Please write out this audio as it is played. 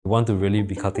want to really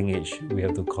be cutting edge, we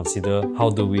have to consider how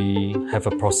do we have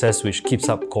a process which keeps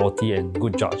up quality and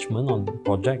good judgment on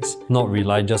projects, not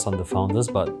rely just on the founders,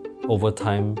 but over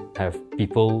time have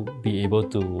people be able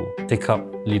to take up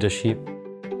leadership.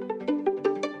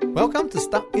 Welcome to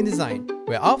Stuck in Design,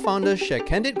 where our founders share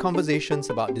candid conversations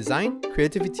about design,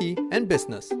 creativity, and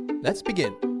business. Let's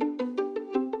begin.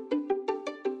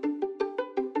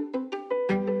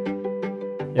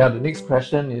 Yeah, the next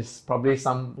question is probably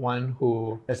someone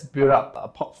who has built up a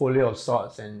portfolio of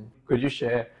sorts, and could you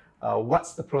share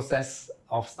what's the process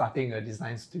of starting a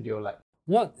design studio like?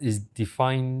 What is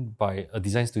defined by a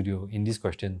design studio in this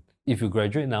question? If you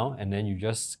graduate now and then you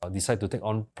just decide to take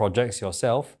on projects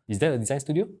yourself, is that a design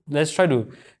studio? Let's try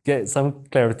to get some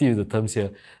clarity with the terms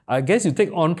here. I guess you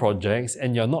take on projects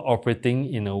and you're not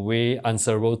operating in a way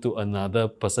answerable to another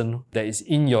person that is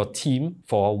in your team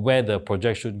for where the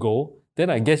project should go. Then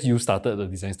I guess you started the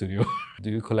design studio. Do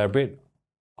you collaborate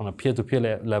on a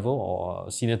peer-to-peer level or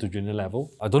a senior to junior level?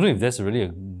 I don't know if that's really a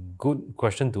good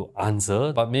question to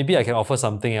answer, but maybe I can offer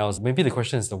something else. Maybe the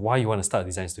question is why you want to start a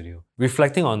design studio.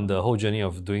 Reflecting on the whole journey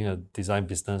of doing a design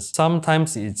business,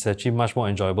 sometimes it's actually much more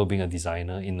enjoyable being a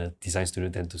designer in a design studio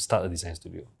than to start a design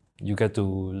studio. You get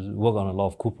to work on a lot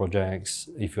of cool projects.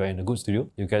 If you're in a good studio,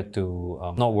 you get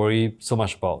to not worry so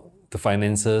much about the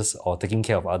finances or taking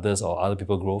care of others or other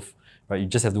people's growth. Right, you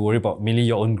just have to worry about mainly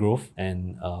your own growth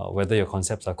and whether your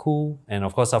concepts are cool. And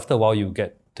of course, after a while, you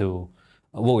get to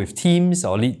work with teams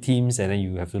or lead teams, and then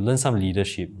you have to learn some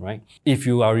leadership, right? If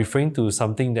you are referring to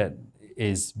something that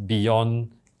is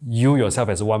beyond you yourself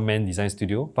as a one-man design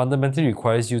studio, fundamentally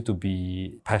requires you to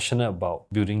be passionate about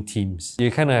building teams.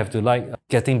 You kind of have to like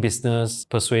getting business,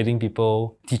 persuading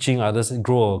people, teaching others,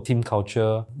 grow a team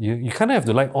culture. You kind of have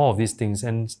to like all of these things.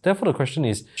 And therefore the question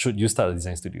is, should you start a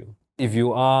design studio? If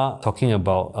you are talking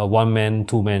about a one-man,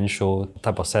 two-man show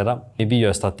type of setup, maybe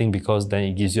you're starting because then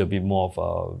it gives you a bit more of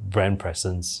a brand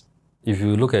presence. If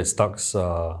you look at Stuck's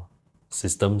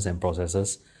systems and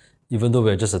processes, even though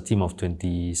we're just a team of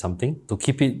 20-something, to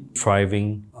keep it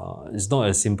thriving, it's not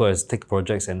as simple as take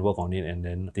projects and work on it and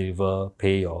then deliver,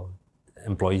 pay your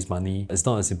employees money. It's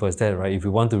not as simple as that, right? If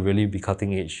we want to really be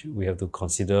cutting edge, we have to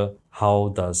consider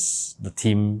how does the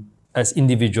team as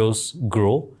individuals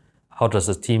grow? How does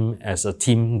the team as a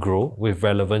team grow with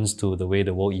relevance to the way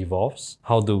the world evolves?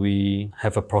 How do we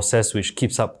have a process which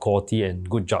keeps up quality and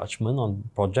good judgment on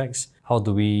projects? How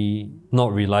do we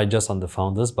not rely just on the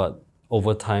founders, but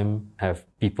over time have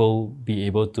people be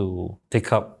able to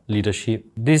take up leadership?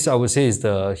 This, I would say, is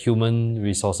the human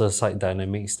resources side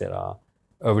dynamics that are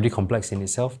already complex in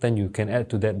itself. Then you can add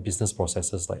to that business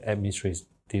processes like administrative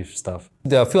stuff.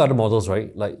 There are a few other models,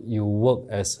 right? Like you work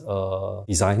as a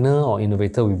designer or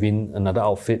innovator within another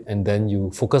outfit, and then you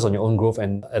focus on your own growth,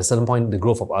 and at a certain point, the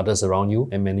growth of others around you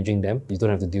and managing them. You don't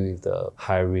have to deal with the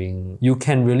hiring. You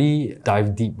can really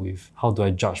dive deep with how do I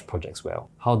judge projects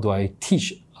well? How do I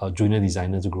teach a junior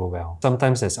designer to grow well?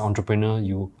 Sometimes as an entrepreneur,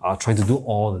 you are trying to do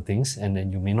all the things, and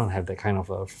then you may not have that kind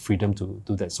of freedom to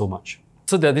do that so much.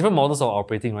 So there are different models of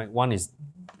operating, right? One is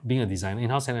being a designer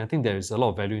in-house, and I think there is a lot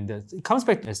of value in that. It comes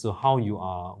back as to how you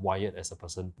are wired as a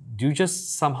person. Do you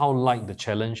just somehow like the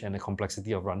challenge and the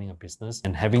complexity of running a business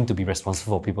and having to be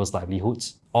responsible for people's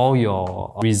livelihoods? All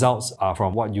your results are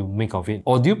from what you make of it?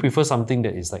 Or do you prefer something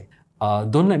that is like,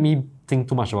 don't let me think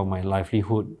too much about my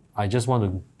livelihood. I just want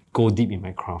to go deep in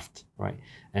my craft, right?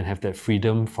 And have that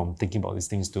freedom from thinking about these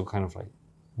things to kind of like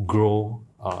grow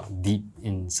deep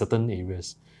in certain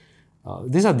areas.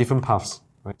 These are different paths,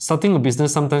 right? Starting a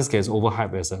business sometimes gets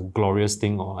overhyped as a glorious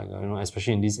thing, or like,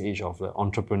 especially in this age of the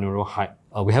entrepreneurial hype.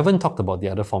 We haven't talked about the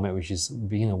other format, which is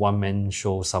being a one-man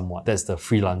show somewhat. That's the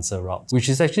freelancer route, which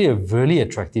is actually a really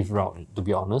attractive route, to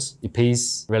be honest. It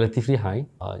pays relatively high.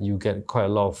 You get quite a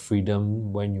lot of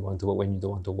freedom when you want to work, when you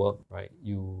don't want to work, right?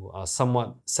 You are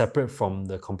somewhat separate from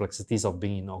the complexities of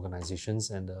being in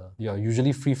organizations, and you are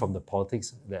usually free from the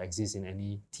politics that exist in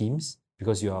any teams,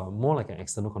 because you are more like an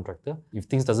external contractor. If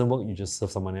things doesn't work, you just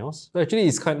serve someone else. So actually,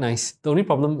 it's quite nice. The only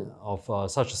problem of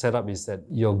such a setup is that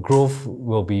your growth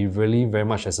will be really very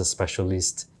much as a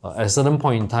specialist. At a certain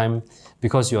point in time,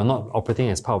 because you are not operating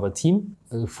as part of a team,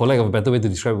 for lack of a better way to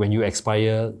describe, when you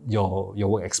expire, your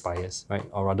work expires, right?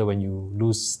 Or rather, when you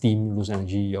lose steam, lose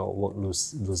energy, your work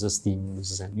loses steam,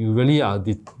 loses energy. You really are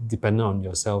dependent on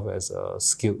yourself as a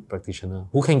skilled practitioner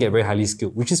who can get very highly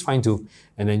skilled, which is fine too.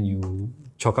 And then you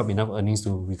chalk up enough earnings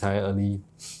to retire early.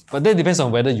 But that depends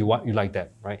on whether you like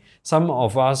that, right? Some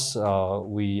of us,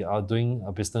 we are doing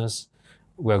a business,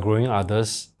 we are growing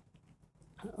others,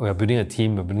 we are building a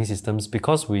team, we're building systems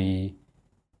because we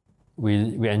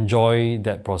we enjoy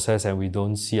that process, and we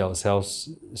don't see ourselves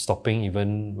stopping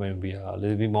even when we are a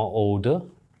little bit more older.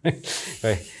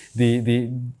 Right?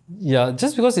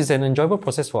 Just because it's an enjoyable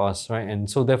process for us, right? And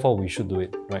so therefore we should do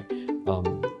it, right?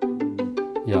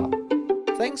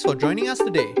 Thanks for joining us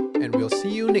today, and we'll see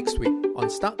you next week on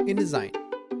Stuck in Design.